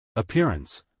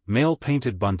Appearance: male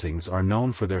painted buntings are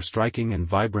known for their striking and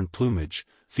vibrant plumage,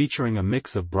 featuring a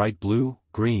mix of bright blue,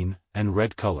 green, and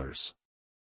red colors.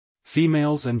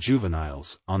 Females and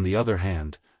juveniles, on the other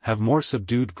hand, have more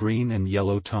subdued green and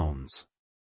yellow tones.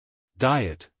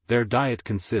 Diet: their diet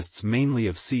consists mainly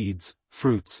of seeds,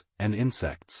 fruits, and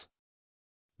insects.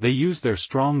 They use their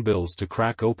strong bills to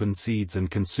crack open seeds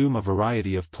and consume a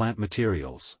variety of plant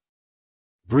materials.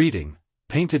 Breeding: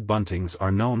 painted buntings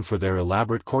are known for their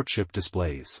elaborate courtship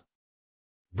displays.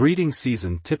 Breeding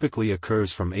season typically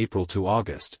occurs from April to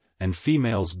August, and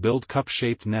females build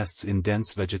cup-shaped nests in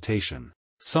dense vegetation.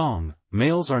 Song: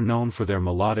 males are known for their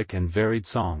melodic and varied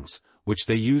songs, which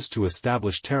they use to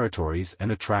establish territories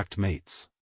and attract mates.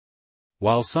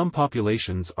 While some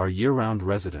populations are year-round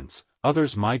residents,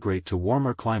 others migrate to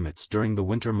warmer climates during the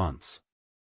winter months.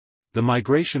 The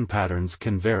migration patterns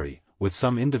can vary, with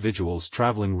some individuals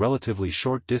traveling relatively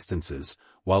short distances,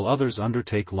 while others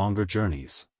undertake longer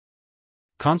journeys.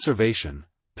 Conservation: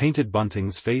 painted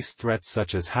buntings face threats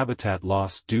such as habitat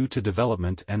loss due to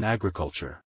development and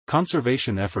agriculture.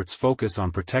 Conservation efforts focus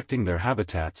on protecting their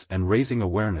habitats and raising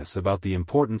awareness about the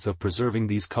importance of preserving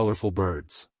these colorful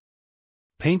birds.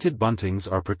 Painted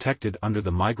buntings are protected under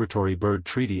the Migratory Bird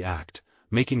Treaty Act,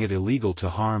 making it illegal to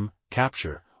harm,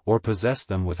 capture, or possess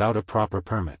them without a proper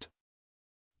permit.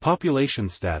 Population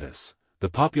status: the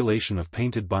population of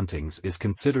painted buntings is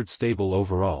considered stable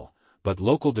overall, but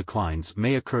local declines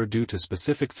may occur due to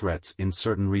specific threats in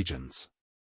certain regions.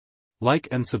 Like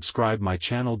and subscribe my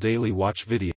channel daily, watch videos.